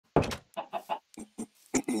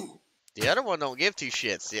The other one don't give two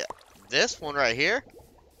shits. Yeah, this one right here,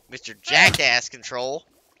 Mr. Jackass Control.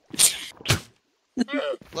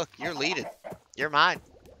 Look, you're leaded. You're mine.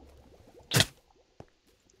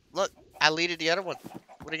 Look, I leaded the other one.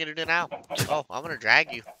 What are you gonna do now? Oh, I'm gonna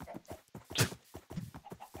drag you.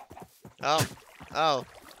 Oh, oh,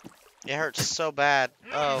 it hurts so bad.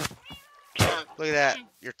 Oh, look at that.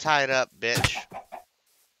 You're tied up, bitch.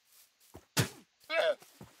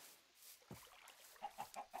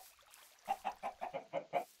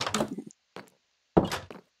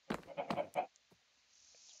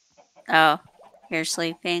 Oh, you're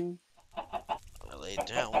sleeping? I laid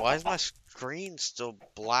down. Why is my screen still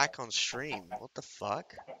black on stream? What the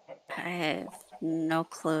fuck? I have no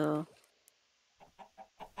clue.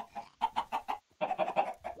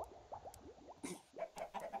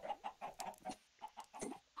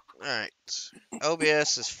 Alright.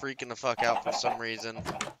 OBS is freaking the fuck out for some reason.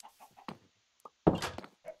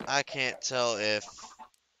 I can't tell if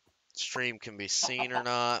stream can be seen or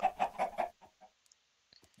not.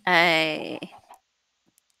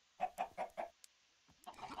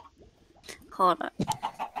 Hold on.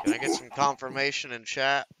 Can I get some confirmation in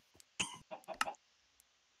chat?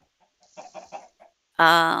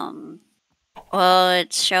 Well,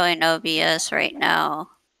 it's showing OBS right now.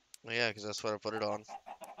 Well, yeah, because that's what I put it on.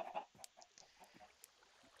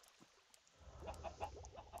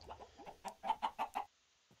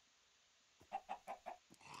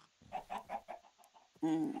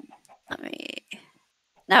 Let me...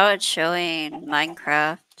 Now it's showing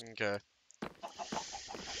Minecraft. Okay.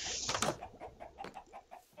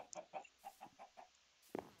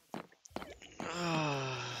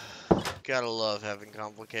 Gotta love having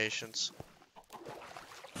complications.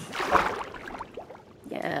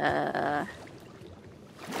 Yeah.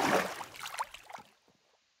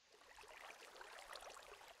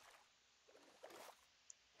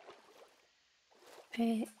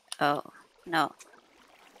 Wait. Oh, no.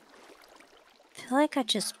 I feel like I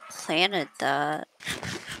just planted that.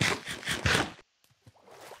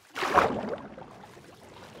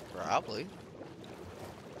 Probably.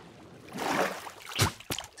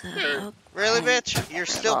 Oh, Really, bitch? You're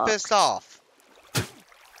still blocks. pissed off.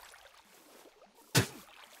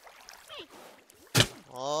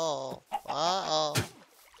 Oh. Uh-oh.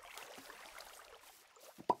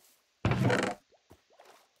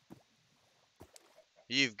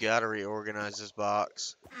 You've got to reorganize this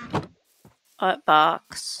box. What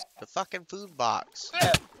box? The fucking food box.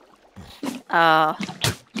 Oh.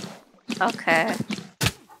 Okay.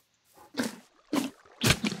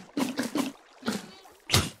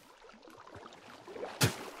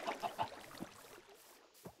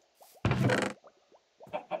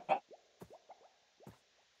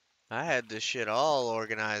 I had this shit all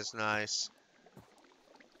organized nice.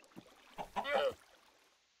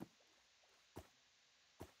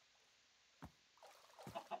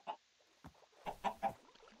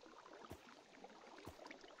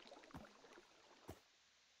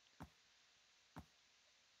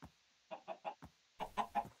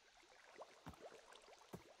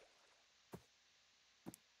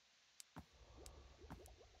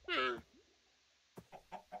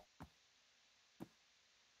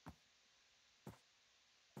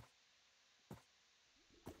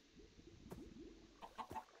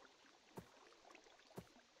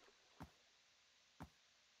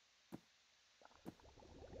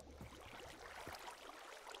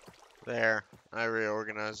 There, I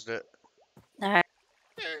reorganized it. Alright.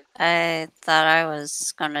 I thought I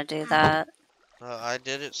was gonna do that. I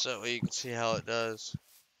did it so you can see how it does.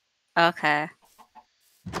 Okay.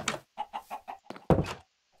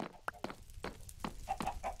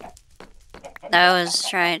 I was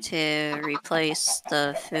trying to replace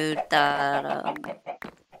the food that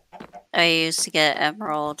I used to get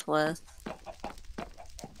emerald with.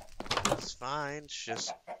 It's fine,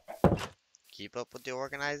 just keep up with the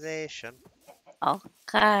organization.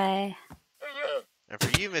 Okay. And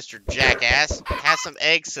for you, Mr. Jackass, have some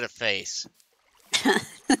eggs to the face.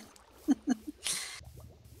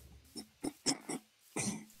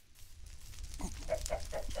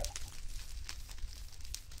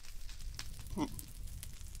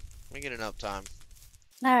 We get enough time.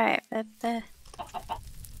 Alright, baby.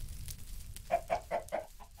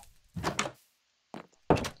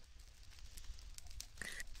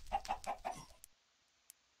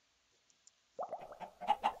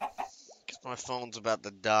 Cause my phone's about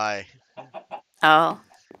to die. Oh.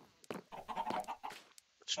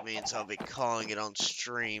 Which means I'll be calling it on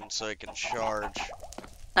stream so it can charge.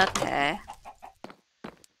 Okay.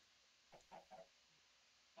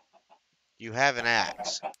 You have an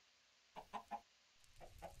axe.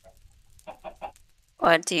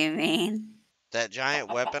 What do you mean? That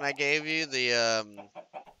giant weapon I gave you, the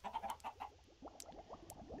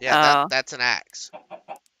yeah, Oh, that's an axe.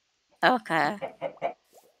 okay.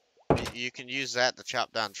 You can use that to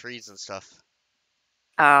chop down trees and stuff.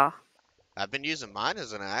 Oh. I've been using mine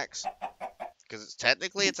as an axe because it's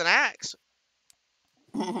technically it's an axe.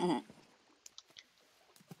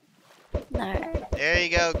 Alright. There you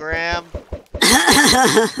go, Graham.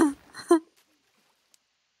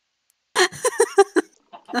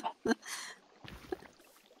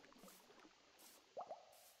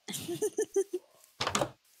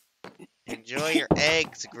 Enjoy your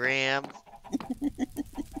eggs, Graham.